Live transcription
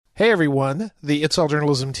Hey everyone, the It's All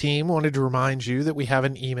Journalism team wanted to remind you that we have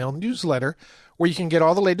an email newsletter where you can get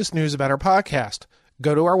all the latest news about our podcast.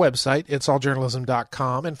 Go to our website,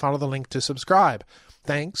 itsalljournalism.com, and follow the link to subscribe.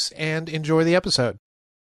 Thanks, and enjoy the episode.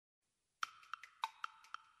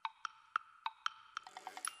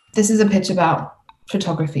 This is a pitch about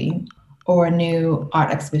photography or a new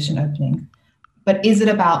art exhibition opening. But is it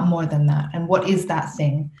about more than that? And what is that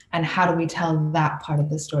thing? And how do we tell that part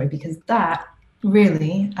of the story? Because that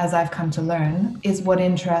really, as I've come to learn, is what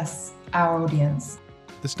interests our audience.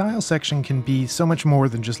 The style section can be so much more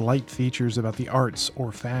than just light features about the arts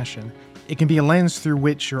or fashion. It can be a lens through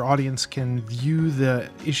which your audience can view the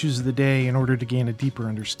issues of the day in order to gain a deeper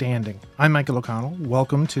understanding. I'm Michael O'Connell.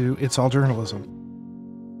 Welcome to It's All Journalism.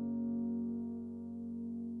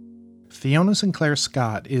 Fiona Sinclair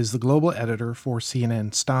Scott is the global editor for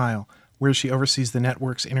CNN Style, where she oversees the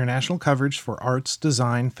network's international coverage for arts,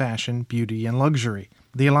 design, fashion, beauty, and luxury.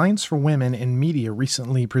 The Alliance for Women in Media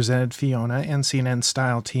recently presented Fiona and CNN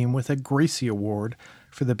Style team with a Gracie Award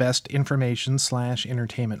for the best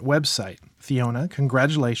information/entertainment website. Fiona,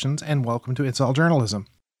 congratulations and welcome to It's All Journalism.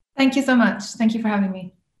 Thank you so much. Thank you for having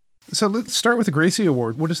me. So let's start with the Gracie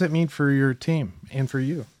Award. What does that mean for your team and for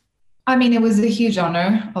you? I mean, it was a huge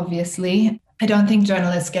honor, obviously. I don't think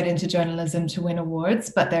journalists get into journalism to win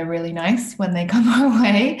awards, but they're really nice when they come our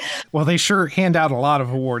way. Well, they sure hand out a lot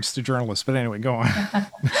of awards to journalists, but anyway, go on.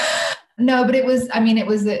 No, but it was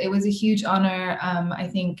a huge honor. I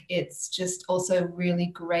think it's just also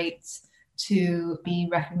really great to be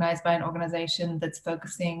recognized by an organization that's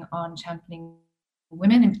focusing on championing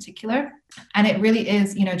women in particular. And it really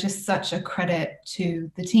is, just such a credit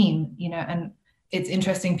to the team, and it's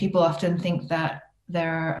interesting. People often think that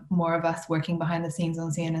there are more of us working behind the scenes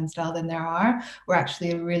on CNN Style than there are. We're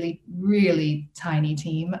actually a really, really tiny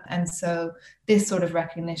team. And so this sort of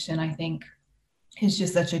recognition, I think, is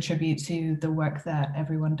just such a tribute to the work that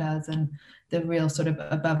everyone does and the real sort of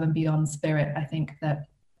above and beyond spirit, I think, that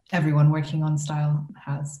everyone working on Style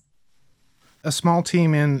has. A small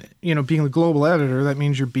team in, being the global editor, that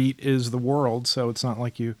means your beat is the world. So it's not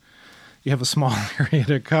like you have a small area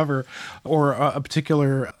to cover or a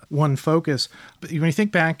particular one focus. But when you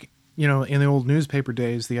think back, in the old newspaper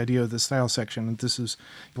days, the idea of the style section, this is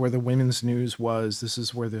where the women's news was. This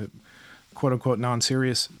is where the quote unquote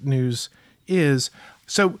non-serious news is.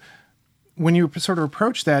 So when you sort of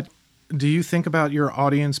approach that, do you think about your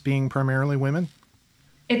audience being primarily women?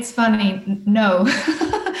 It's funny. No.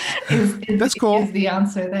 That's cool. Is the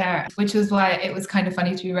answer there, which is why it was kind of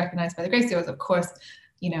funny to be recognized by the Gracie Awards. Of course,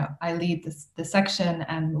 I lead the section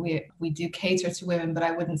and we do cater to women, but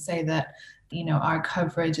I wouldn't say that, our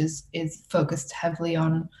coverage is focused heavily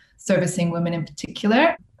on servicing women in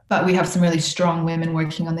particular. But we have some really strong women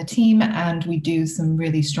working on the team and we do some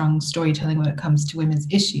really strong storytelling when it comes to women's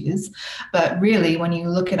issues. But really, when you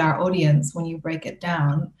look at our audience, when you break it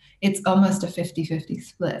down, it's almost a 50-50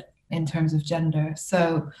 split in terms of gender.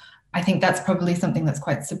 So I think that's probably something that's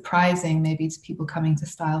quite surprising maybe to people coming to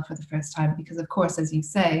Style for the first time, because of course, as you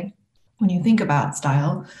say, when you think about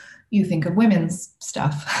Style, you think of women's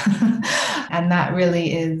stuff. And that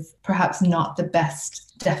really is perhaps not the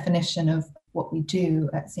best definition of what we do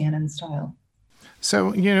at CNN Style.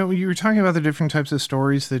 So, you were talking about the different types of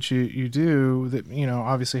stories that you do that,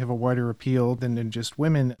 obviously have a wider appeal than just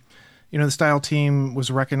women. The Style team was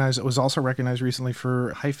also recognized recently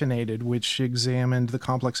for Hyphenated, which examined the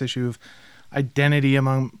complex issue of identity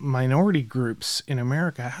among minority groups in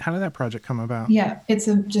America. How did that project come about? Yeah, it's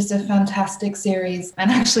just a fantastic series.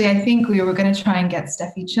 And actually, I think we were going to try and get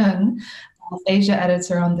Steffi Chung, Asia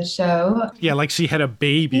editor, on the show. Yeah, like she had a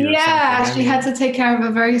baby or something. She had to take care of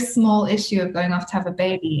a very small issue of going off to have a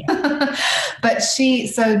baby. But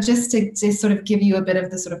just to sort of give you a bit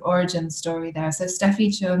of the sort of origin story there. So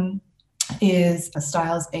Steffi Chung is a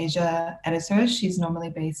Styles Asia editor. She's normally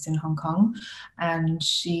based in Hong Kong and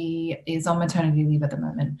she is on maternity leave at the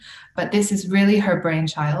moment. But this is really her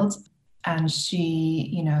brainchild. And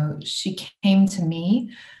she came to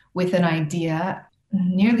me with an idea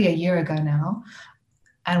nearly a year ago now,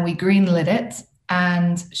 and we greenlit it.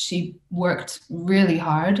 And she worked really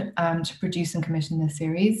hard to produce and commission this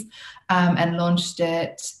series and launched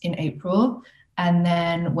it in April. And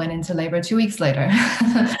then went into labor 2 weeks later.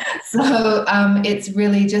 So it's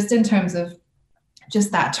really just in terms of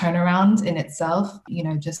just that turnaround in itself,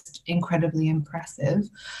 just incredibly impressive.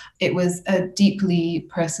 It was a deeply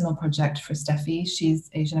personal project for Steffi. She's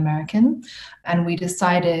Asian American. And we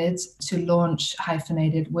decided to launch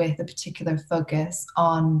Hyphenated with a particular focus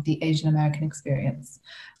on the Asian American experience.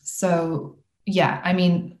 So, yeah, I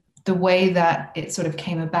mean, the way that it sort of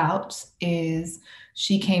came about is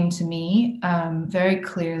she came to me very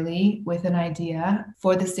clearly with an idea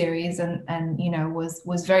for the series, and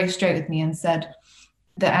was very straight with me and said,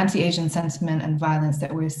 the anti-Asian sentiment and violence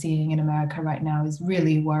that we're seeing in America right now is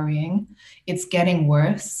really worrying. It's getting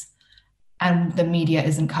worse, and the media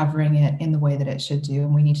isn't covering it in the way that it should do,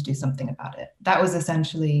 and we need to do something about it. That was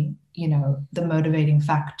essentially, the motivating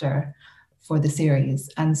factor for the series.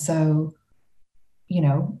 And so,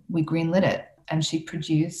 we greenlit it, and she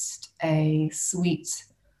produced a suite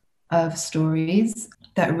of stories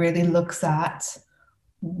that really looks at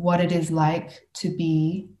what it is like to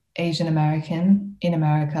be Asian American in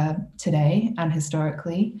America today and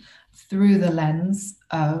historically through the lens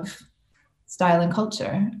of style and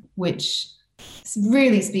culture, which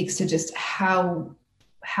really speaks to just how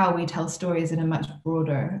we tell stories in a much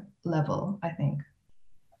broader level, I think.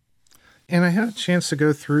 And I had a chance to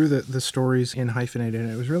go through the stories in Hyphenated,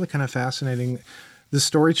 and it was really kind of fascinating, the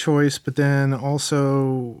story choice, but then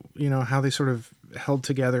also, how they sort of held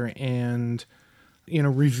together and,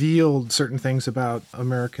 revealed certain things about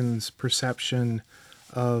Americans' perception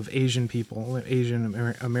of Asian people,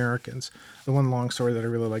 Asian Americans. The one long story that I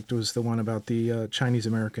really liked was the one about the Chinese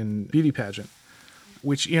American beauty pageant,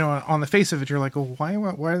 which, on the face of it, you're like, well, why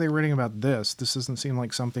are they writing about this? This doesn't seem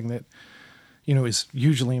like something that, is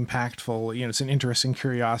hugely impactful. It's an interesting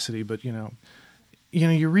curiosity, but,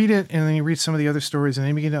 you read it and then you read some of the other stories and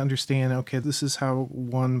then you begin to understand, okay, this is how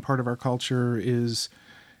one part of our culture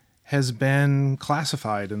has been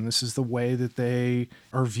classified, and this is the way that they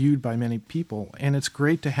are viewed by many people. And it's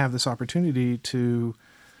great to have this opportunity to,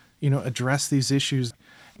 address these issues.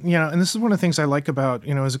 And this is one of the things I like about,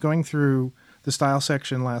 as going through the style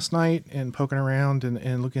section last night and poking around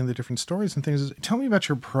and looking at the different stories and things. Tell me about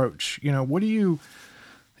your approach. What do you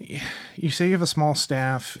say you have a small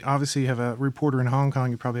staff, obviously you have a reporter in Hong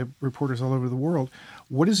Kong, you probably have reporters all over the world.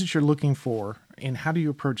 What is it you're looking for, and how do you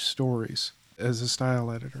approach stories as a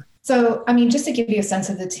style editor? So, just to give you a sense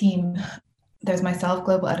of the team, there's myself,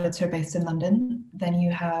 global editor based in London. Then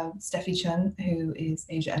you have Steffi Chung, who is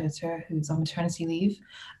Asia editor, who's on maternity leave,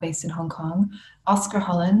 based in Hong Kong. Oscar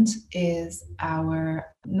Holland is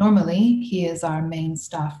normally he is our main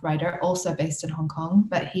staff writer, also based in Hong Kong,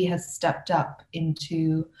 but he has stepped up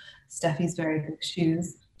into Steffi's very big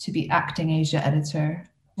shoes to be acting Asia editor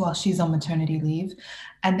while she's on maternity leave.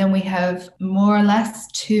 And then we have more or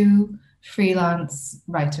less 2 freelance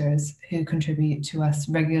writers who contribute to us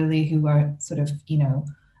regularly, who are sort of,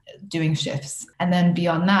 doing shifts. And then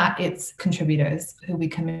beyond that, it's contributors who we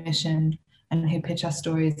commission and who pitch our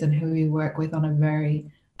stories and who we work with on a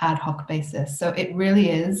very ad hoc basis. So it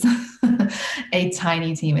really is a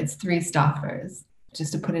tiny team. It's 3 staffers,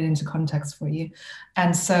 just to put it into context for you.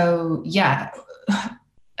 And so, yeah,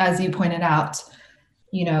 as you pointed out,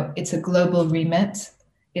 it's a global remit.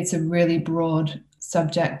 It's a really broad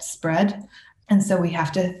subject spread. And so we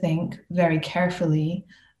have to think very carefully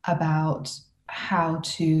about how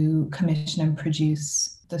to commission and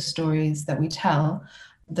produce the stories that we tell.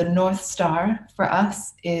 The North Star for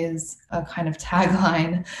us is a kind of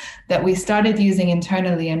tagline that we started using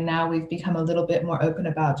internally, and now we've become a little bit more open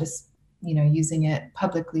about just, using it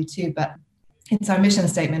publicly too. But it's our mission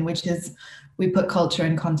statement, which is we put culture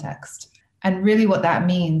in context. And really what that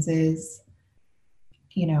means is,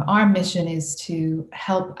 our mission is to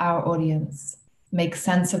help our audience make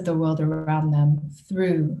sense of the world around them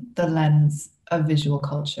through the lens of visual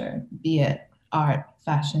culture, be it art,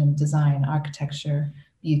 fashion, design, architecture,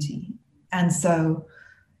 beauty. And so,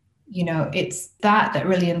 it's that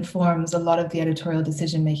really informs a lot of the editorial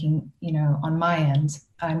decision making, on my end.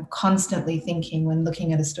 I'm constantly thinking when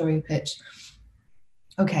looking at a story pitch,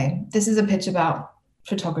 okay, this is a pitch about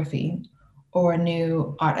photography or a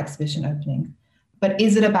new art exhibition opening. But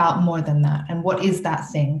is it about more than that? And what is that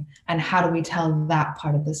thing? And how do we tell that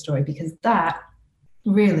part of the story? Because that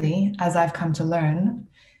really, as I've come to learn,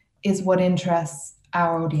 is what interests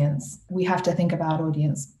our audience. We have to think about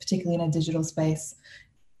audience, particularly in a digital space.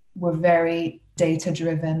 We're very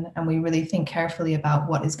data-driven, and we really think carefully about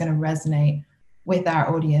what is going to resonate with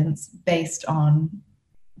our audience based on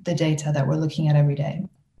the data that we're looking at every day.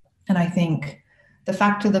 And I think the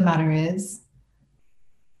fact of the matter is,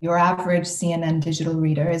 your average CNN digital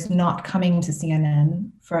reader is not coming to CNN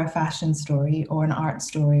for a fashion story or an art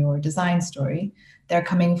story or a design story. They're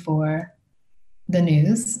coming for the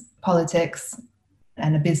news, politics,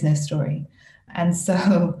 and a business story. And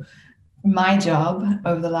so my job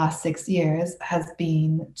over the last 6 years has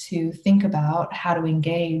been to think about how to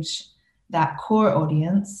engage that core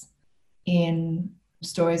audience in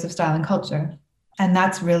stories of style and culture. And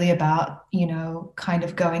that's really about, kind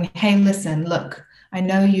of going, hey, listen, look, I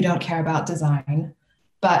know you don't care about design,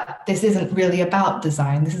 But this isn't really about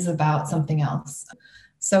design. This is about something else.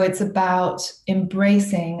 So it's about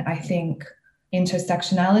embracing, I think,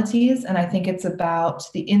 intersectionalities. And I think it's about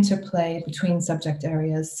the interplay between subject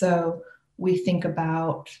areas. So we think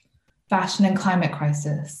about fashion and climate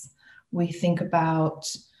crisis. We think about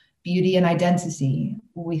beauty and identity.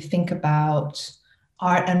 We think about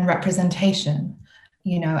art and representation,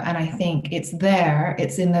 and I think it's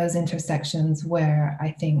in those intersections where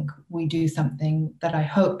I think we do something that I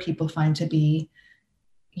hope people find to be,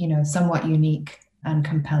 somewhat unique and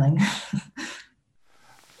compelling.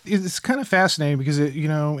 It's kind of fascinating because,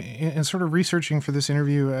 in sort of researching for this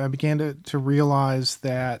interview, I began to realize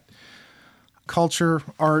that culture,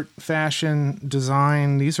 art, fashion,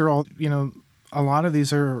 design, these are all, a lot of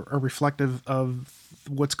these are reflective of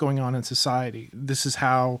what's going on in society. This is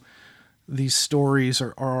how these stories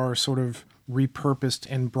are sort of repurposed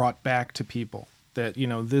and brought back to people, that,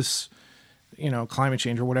 this, climate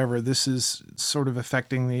change or whatever, this is sort of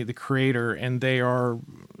affecting the creator, and they are,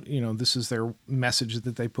 this is their message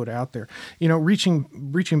that they put out there.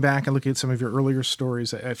 Reaching back and looking at some of your earlier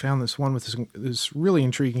stories, I found this one with this really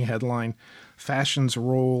intriguing headline: Fashion's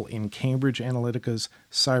Role in Cambridge Analytica's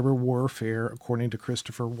Cyber Warfare, according to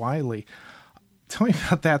Christopher Wylie. Tell me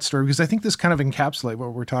about that story, because I think this kind of encapsulates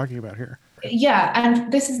what we're talking about here. Yeah,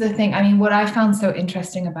 and this is the thing. I mean, what I found so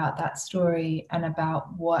interesting about that story and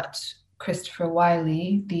about what Christopher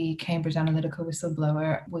Wylie, the Cambridge Analytica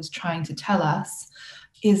whistleblower, was trying to tell us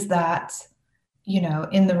is that,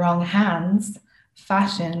 in the wrong hands,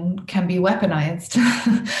 fashion can be weaponized,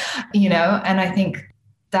 and I think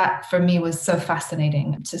that for me was so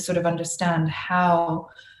fascinating to sort of understand how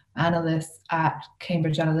analysts at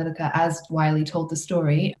Cambridge Analytica, as Wylie told the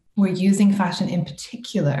story, were using fashion in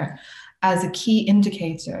particular as a key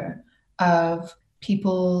indicator of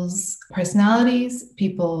people's personalities,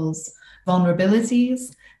 people's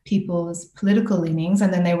vulnerabilities, people's political leanings.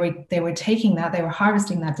 And then they were taking that, they were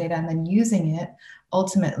harvesting that data and then using it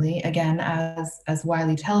ultimately, again, as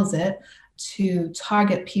Wylie tells it, to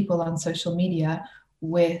target people on social media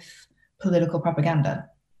with political propaganda.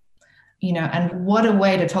 And what a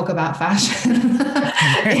way to talk about fashion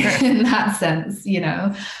in that sense,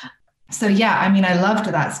 So yeah, I mean, I loved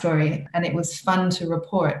that story, and it was fun to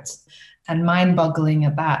report and mind-boggling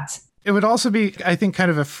at that. It would also be, I think,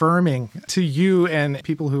 kind of affirming to you and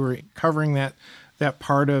people who are covering that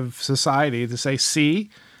part of society to say,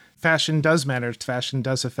 see, fashion does matter, fashion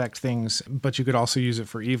does affect things, but you could also use it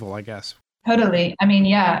for evil, I guess. Totally. I mean,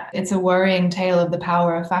 yeah, it's a worrying tale of the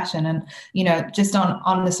power of fashion. And, just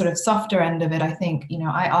on the sort of softer end of it, I think,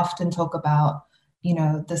 I often talk about,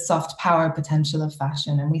 the soft power potential of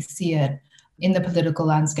fashion, and we see it in the political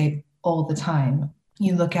landscape all the time.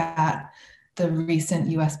 You look at the recent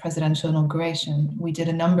US presidential inauguration, we did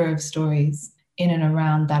a number of stories in and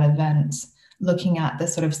around that event, looking at the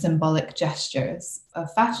sort of symbolic gestures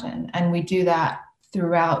of fashion. And we do that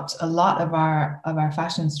throughout a lot of our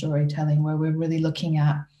fashion storytelling, where we're really looking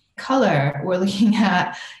at color. We're looking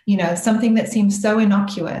at, something that seems so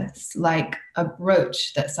innocuous, like a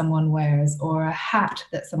brooch that someone wears or a hat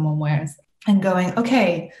that someone wears, and going,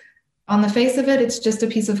 okay, on the face of it, it's just a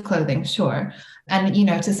piece of clothing, sure. And,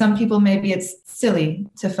 to some people, maybe it's silly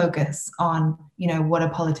to focus on, what a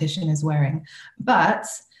politician is wearing. But,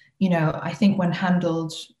 I think when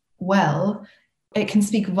handled well, it can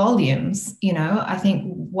speak volumes. I think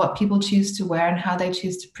what people choose to wear and how they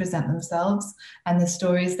choose to present themselves and the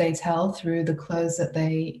stories they tell through the clothes that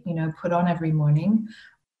they, put on every morning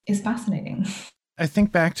is fascinating. I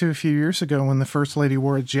think back to a few years ago when the First Lady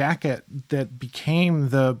wore a jacket that became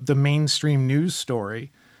the mainstream news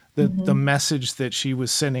story, the message that she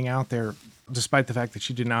was sending out there, despite the fact that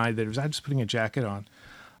she denied that it was, I'm just putting a jacket on.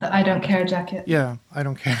 I don't care jacket. Yeah, I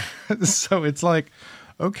don't care. So it's like,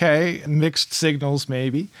 okay, mixed signals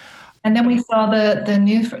maybe. And then we saw the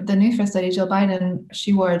new First Lady, Jill Biden.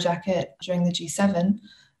 She wore a jacket during the G7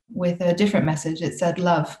 with a different message. It said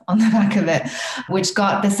love on the back of it, which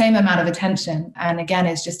got the same amount of attention. And again,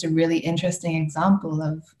 it's just a really interesting example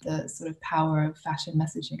of the sort of power of fashion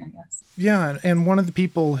messaging, I guess. Yeah. And one of the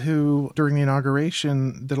people who, during the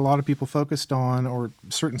inauguration, that a lot of people focused on, or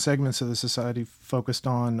certain segments of the society focused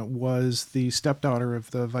on, was the stepdaughter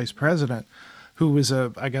of the vice president, who was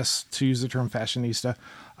I guess, to use the term fashionista,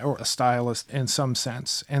 or a stylist in some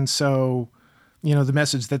sense. And so, the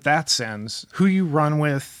message that sends, who you run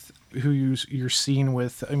with, who you're seen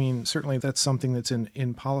with, I mean, certainly that's something that's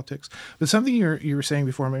in politics. But something you were saying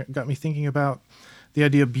before got me thinking about the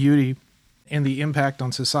idea of beauty and the impact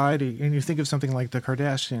on society. And you think of something like the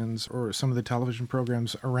Kardashians or some of the television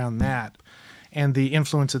programs around that, and the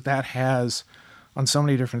influence that has on so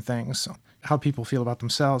many different things. how people feel about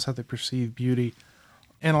themselves, how they perceive beauty.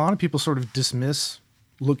 And a lot of people sort of dismiss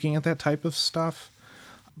looking at that type of stuff.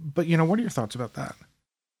 But, what are your thoughts about that?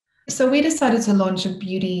 So we decided to launch a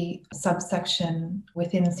beauty subsection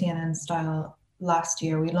within CNN Style last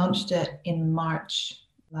year. We launched it in March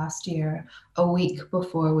last year, a week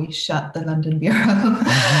before we shut the London bureau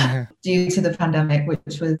due to the pandemic,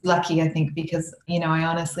 which was lucky, I think, because, I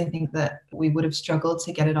honestly think that we would have struggled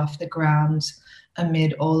to get it off the ground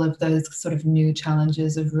amid all of those sort of new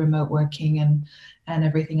challenges of remote working and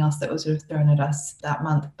everything else that was sort of thrown at us that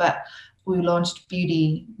month. But we launched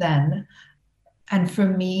beauty then. And for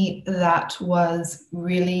me, that was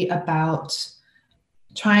really about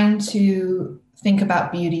trying to think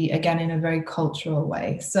about beauty again in a very cultural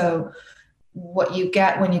way. So what you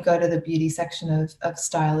get when you go to the beauty section of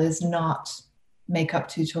Style is not makeup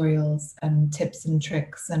tutorials and tips and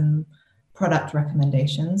tricks and product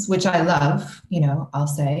recommendations, which I love, I'll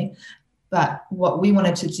say. But what we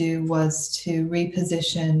wanted to do was to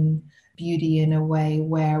reposition beauty in a way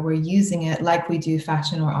where we're using it like we do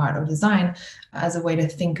fashion or art or design as a way to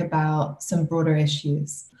think about some broader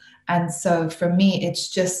issues. And so for me, it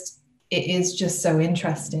is just so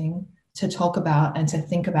interesting to talk about and to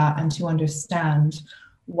think about and to understand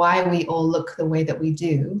why we all look the way that we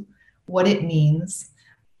do, what it means,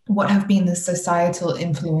 what have been the societal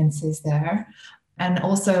influences there, and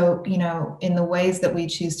also, in the ways that we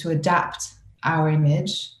choose to adapt our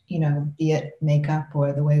image, be it makeup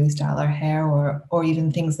or the way we style our hair or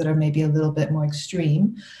even things that are maybe a little bit more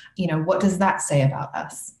extreme, what does that say about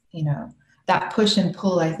us? That push and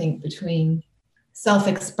pull, I think, between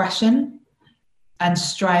self-expression and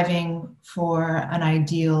striving for an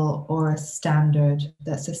ideal or a standard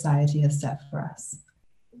that society has set for us.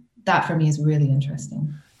 That for me is really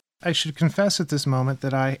interesting. I should confess at this moment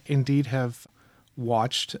that I indeed have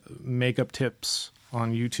watched makeup tips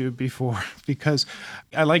on YouTube before because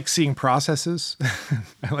I like seeing processes.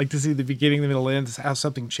 I like to see the beginning, the middle, end, how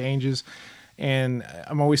something changes. And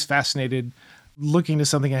I'm always fascinated looking to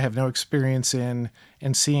something I have no experience in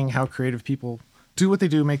and seeing how creative people do what they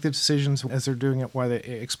do, make the decisions as they're doing it, why they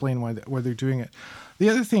explain why they're doing it. The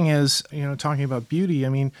other thing is, talking about beauty,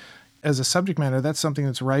 as a subject matter, that's something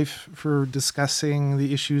that's rife for discussing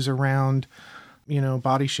the issues around,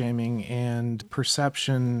 body shaming and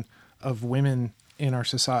perception of women in our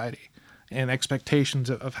society and expectations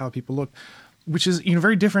of how people look, which is,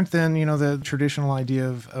 very different than, the traditional idea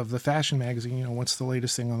of the fashion magazine, what's the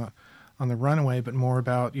latest thing on the runway, but more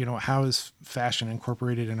about, how is fashion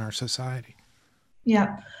incorporated in our society?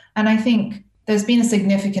 Yeah. And I think there's been a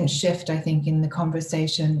significant shift, I think, in the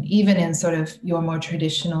conversation, even in sort of your more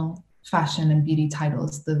traditional fashion and beauty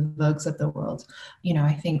titles, the Vogues of the world.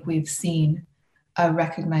 I think we've seen a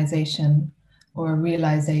recognition or a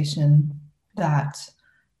realization that,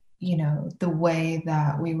 the way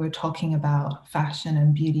that we were talking about fashion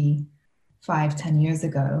and beauty 5-10 years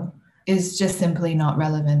ago is just simply not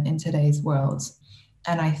relevant in today's world.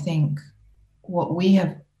 And I think what we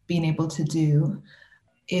have been able to do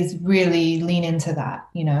is really lean into that.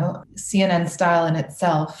 CNN Style in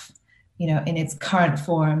itself, in its current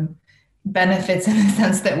form, benefits in the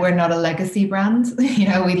sense that we're not a legacy brand.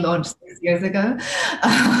 We launched 6 years ago.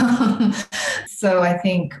 So I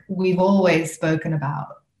think we've always spoken about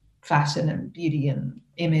fashion and beauty and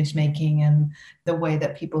image making and the way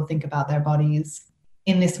that people think about their bodies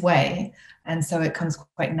in this way. And so it comes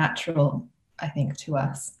quite natural, I think, to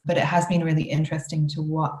us. But it has been really interesting to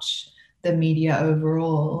watch the media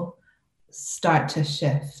overall start to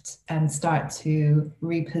shift and start to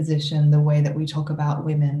reposition the way that we talk about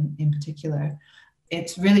women in particular.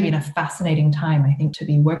 It's really been a fascinating time, I think, to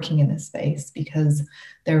be working in this space because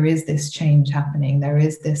there is this change happening. There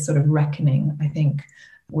is this sort of reckoning, I think,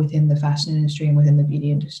 within the fashion industry and within the beauty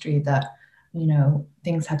industry that,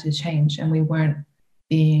 things had to change and we weren't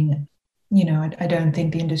being, I don't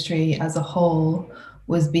think the industry as a whole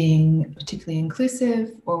was being particularly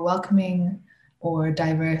inclusive or welcoming or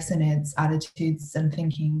diverse in its attitudes and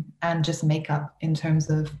thinking and just makeup in terms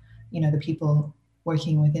of, the people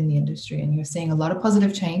working within the industry. And you're seeing a lot of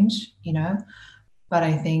positive change, but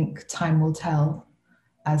I think time will tell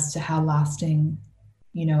as to how lasting,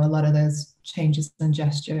 a lot of those changes and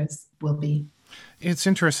gestures will be. It's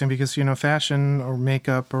interesting because, fashion or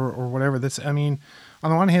makeup or whatever, on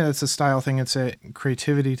the one hand, it's a style thing, it's a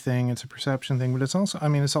creativity thing, it's a perception thing, but it's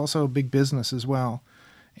also a big business as well.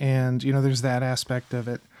 And, there's that aspect of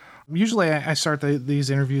it. Usually I start these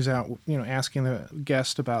interviews out, asking the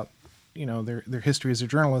guest about, their history as a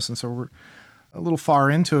journalist. And so we're a little far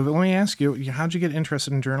into it. But let me ask you, how'd you get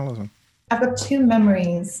interested in journalism? I've got two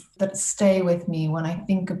memories that stay with me when I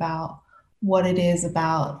think about what it is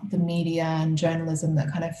about the media and journalism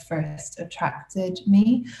that kind of first attracted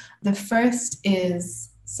me. The first is,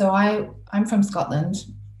 I'm from Scotland,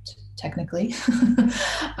 technically.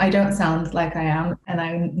 I don't sound like I am, and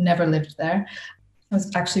I never lived there. I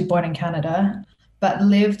was actually born in Canada, but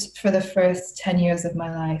lived for the first 10 years of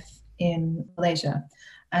my life in Malaysia.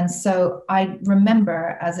 And so I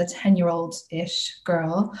remember as a 10-year-old-ish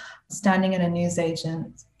girl standing in a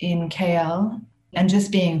newsagent in KL and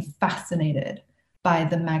just being fascinated by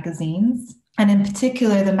the magazines, and in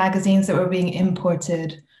particular, the magazines that were being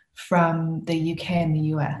imported from the UK and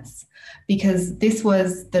the US, because this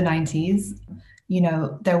was the 90s. You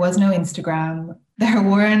know, there was no Instagram. There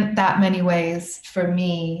weren't that many ways for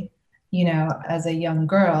me, you know, as a young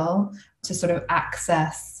girl to sort of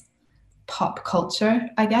access pop culture,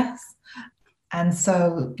 I guess. And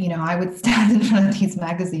so, you know, I would stand in front of these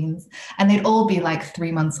magazines and they'd all be like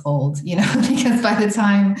 3 months old, you know, because by the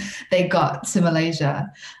time they got to Malaysia,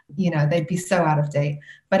 you know, they'd be so out of date.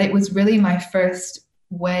 But it was really my first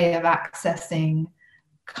way of accessing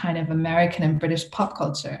kind of American and British pop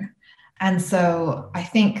culture. And so I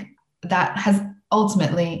think that has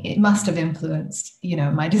ultimately, it must have influenced, you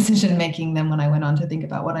know, my decision making then when I went on to think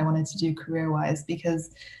about what I wanted to do career-wise,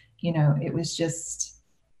 because, you know, it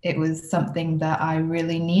was something that I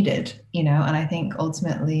really needed, you know, and I think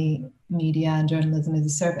ultimately media and journalism is a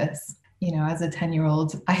service. You know, as a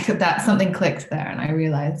 10-year-old, that something clicked there and I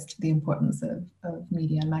realized the importance of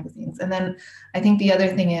media and magazines. And then I think the other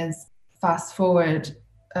thing is, fast forward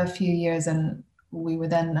a few years and we were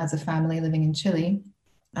then as a family living in Chile,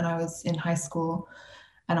 and I was in high school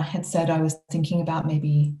and I had said I was thinking about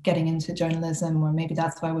maybe getting into journalism, or maybe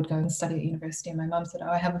that's why I would go and study at university. And my mom said,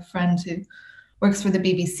 oh, I have a friend who works for the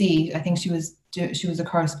BBC. I think she was a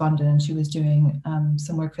correspondent and she was doing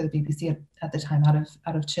some work for the BBC at the time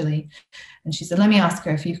out of Chile. And she said, let me ask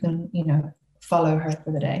her if you can, you know, follow her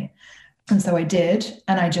for the day. And so I did,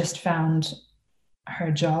 and I just found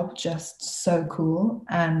her job just so cool.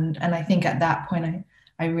 And I think at that point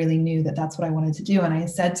I really knew that that's what I wanted to do. And I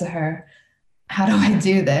said to her, how do I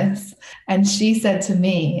do this? And she said to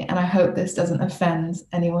me, and I hope this doesn't offend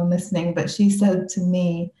anyone listening, but she said to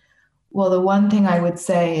me, well, the one thing I would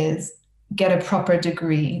say is get a proper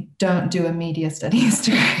degree. Don't do a media studies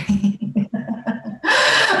degree.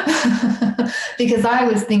 Because I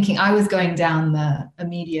was thinking I was going down the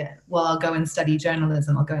immediate, well, I'll go and study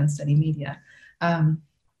journalism, I'll go and study media.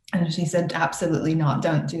 And she said, absolutely not,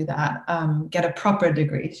 don't do that. Get a proper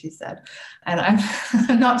degree, she said. And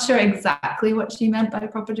I'm not sure exactly what she meant by a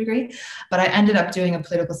proper degree, but I ended up doing a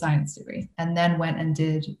political science degree and then went and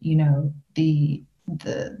did, you know, the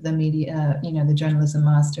media, you know, the journalism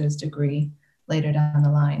master's degree later down the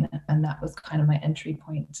line. And that was kind of my entry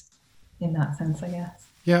point in that sense, I guess.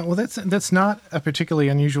 Yeah, well, that's not a particularly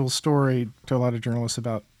unusual story to a lot of journalists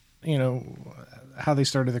about, you know, how they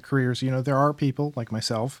started their careers. You know, there are people like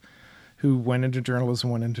myself who went into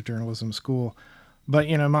journalism school. But,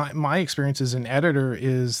 you know, my experience as an editor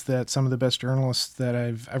is that some of the best journalists that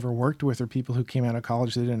I've ever worked with are people who came out of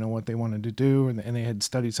college, they didn't know what they wanted to do, and they had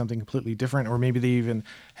studied something completely different, or maybe they even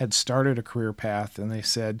had started a career path, and they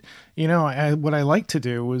said, you know, what I like to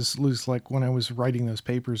do was like when I was writing those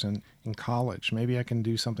papers in college, maybe I can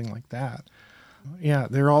do something like that. Yeah,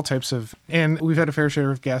 there are all types of, and we've had a fair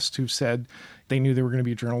share of guests who've said they knew they were going to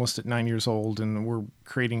be a journalist at 9 years old and were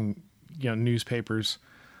creating, you know, newspapers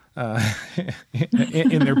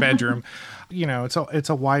in their bedroom. You know, it's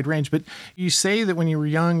a wide range. But you say that when you were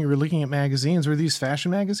young, you were looking at magazines. Were these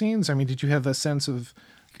fashion magazines? I mean, did you have a sense of,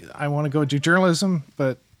 I want to go do journalism,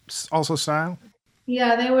 but also style?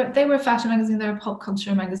 Yeah, they were fashion magazines. They were pop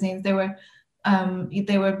culture magazines. They were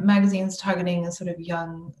magazines targeting a sort of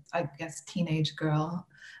young, I guess, teenage girl.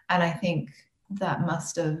 And I think that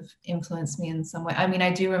must have influenced me in some way. I mean,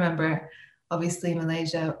 I do remember, obviously,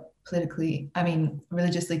 Malaysia politically, I mean,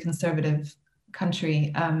 religiously conservative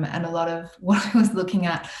country. And a lot of what I was looking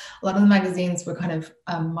at, a lot of the magazines were kind of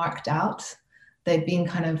marked out. They'd been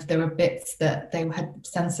there were bits that they had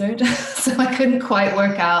censored. So I couldn't quite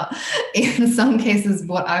work out in some cases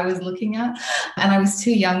what I was looking at. And I was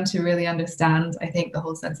too young to really understand, I think, the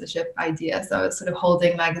whole censorship idea. So I was sort of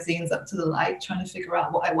holding magazines up to the light, trying to figure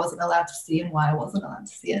out what I wasn't allowed to see and why I wasn't allowed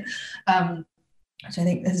to see it. Which I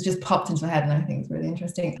think has just popped into my head and I think it's really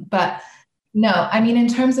interesting. But no, I mean, in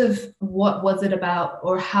terms of what was it about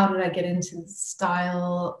or how did I get into the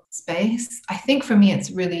style space, I think for me,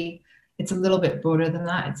 it's a little bit broader than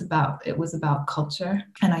that. It was about culture.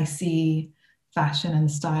 And I see fashion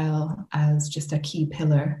and style as just a key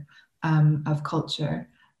pillar of culture.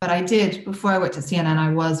 But I did, before I worked at CNN,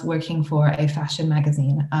 I was working for a fashion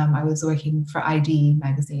magazine. I was working for ID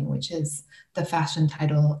magazine, which is the fashion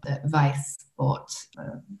title that Vice bought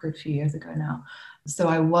a good few years ago now. So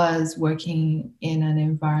I was working in an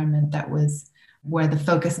environment that was where the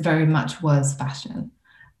focus very much was fashion.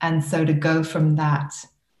 And so to go from that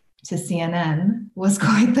to CNN was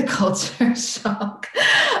quite the culture shock.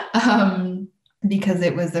 Because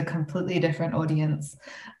it was a completely different audience,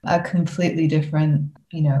 a completely different,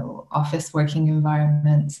 office working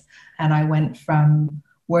environment. And I went from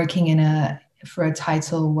working for a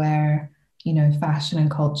title where, fashion and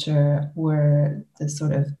culture were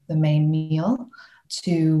the main meal,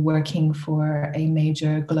 to working for a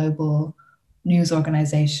major global news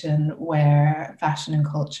organization where fashion and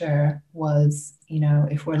culture was,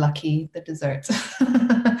 if we're lucky, the dessert.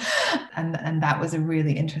 And that was a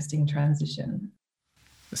really interesting transition.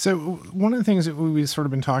 So one of the things that we've sort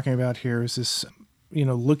of been talking about here is this,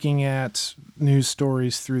 looking at news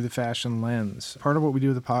stories through the fashion lens. Part of what we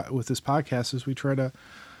do with this podcast is we try to,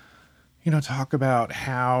 talk about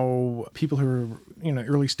how people who are,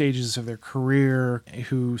 early stages of their career,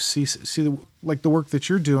 who see the work that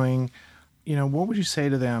you're doing, what would you say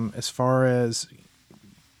to them as far as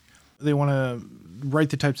they want to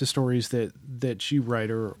write the types of stories that you write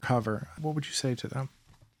or cover? What would you say to them?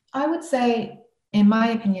 I would say, in my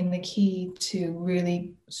opinion, the key to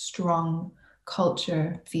really strong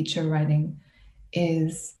culture feature writing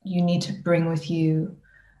is you need to bring with you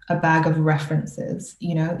a bag of references.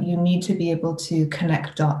 You need to be able to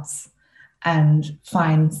connect dots and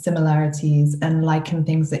find similarities and liken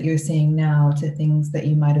things that you're seeing now to things that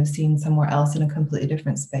you might have seen somewhere else in a completely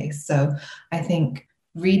different space. So I think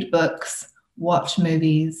read books, watch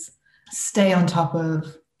movies, stay on top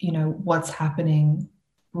of, what's happening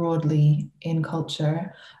broadly in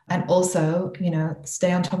culture, and also,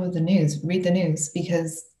 stay on top of the news, read the news,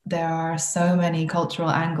 because there are so many cultural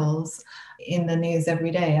angles in the news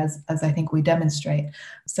every day, as I think we demonstrate.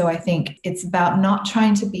 So I think it's about not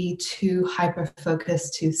trying to be too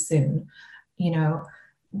hyper-focused too soon.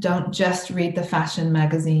 Don't just read the fashion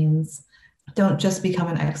magazines. Don't just become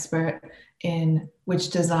an expert in which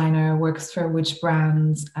designer works for which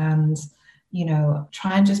brands, and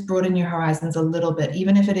try and just broaden your horizons a little bit,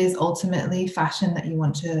 even if it is ultimately fashion that you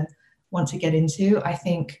want to get into. I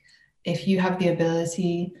think if you have the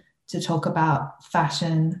ability to talk about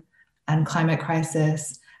fashion and climate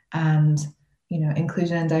crisis and,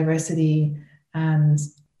 inclusion and diversity and,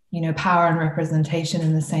 power and representation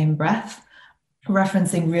in the same breath,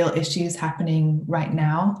 referencing real issues happening right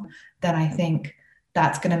now, then I think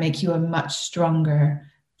that's going to make you a much stronger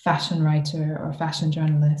fashion writer or fashion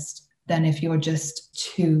journalist than if you're just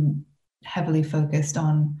too heavily focused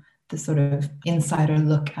on the sort of insider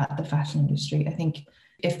look at the fashion industry. I think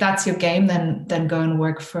if that's your game, then go and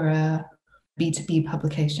work for a B2B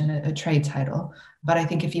publication, a trade title. But I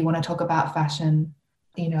think if you want to talk about fashion,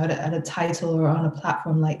 at a title or on a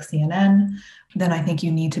platform like CNN, then I think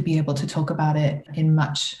you need to be able to talk about it in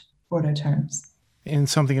much broader terms. And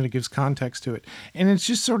something that gives context to it. And it's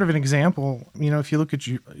just sort of an example, if you look at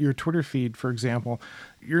your Twitter feed, for example,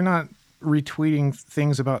 you're not retweeting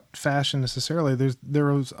things about fashion necessarily.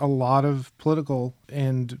 There was a lot of political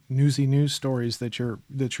and newsy news stories that you're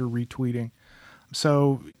retweeting.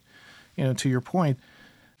 So, to your point,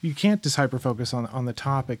 you can't just hyper-focus on the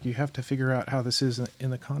topic. You have to figure out how this is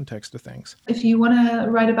in the context of things. If you want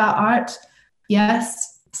to write about art,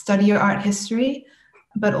 yes, study your art history,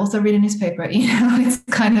 but also read a newspaper. It's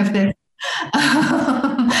kind of this,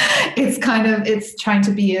 it's trying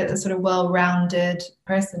to be a sort of well-rounded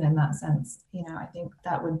person in that sense. I think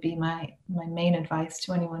that would be my main advice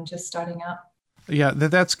to anyone just starting out. Yeah,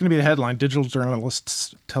 that's going to be the headline. Digital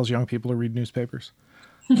journalists tells young people to read newspapers.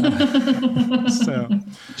 So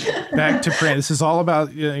back to print. This is all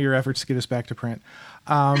about your efforts to get us back to print.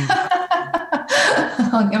 I'm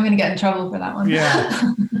going to get in trouble for that one.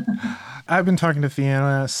 Yeah. I've been talking to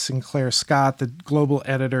Fiona Sinclair Scott, the global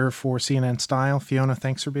editor for CNN Style. Fiona,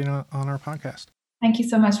 thanks for being on our podcast. Thank you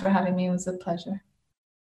so much for having me. It was a pleasure.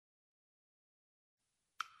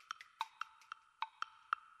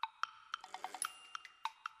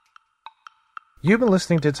 You've been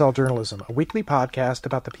listening to It's All Journalism, a weekly podcast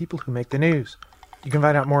about the people who make the news. You can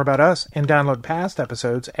find out more about us and download past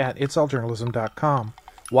episodes at itsalljournalism.com.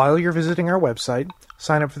 While you're visiting our website,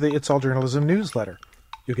 sign up for the It's All Journalism newsletter.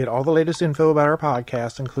 You'll get all the latest info about our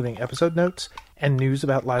podcast, including episode notes and news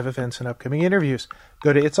about live events and upcoming interviews.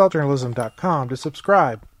 Go to itsalljournalism.com to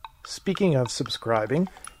subscribe. Speaking of subscribing,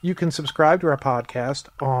 you can subscribe to our podcast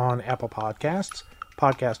on Apple Podcasts,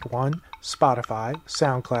 Podcast One, Spotify,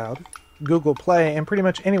 SoundCloud, Google Play, and pretty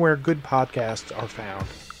much anywhere good podcasts are found.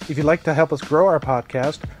 If you'd like to help us grow our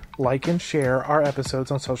podcast, like and share our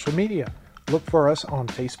episodes on social media. Look for us on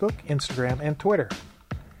Facebook, Instagram, and Twitter.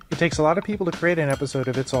 It takes a lot of people to create an episode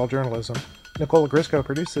of It's All Journalism. Nicola Grisco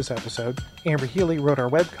produced this episode. Amber Healy wrote our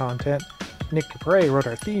web content. Nick Capre wrote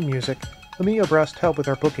our theme music. Emilio Brust helped with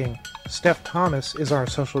our booking. Steph Thomas is our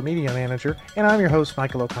social media manager. And I'm your host,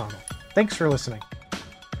 Michael O'Connell. Thanks for listening.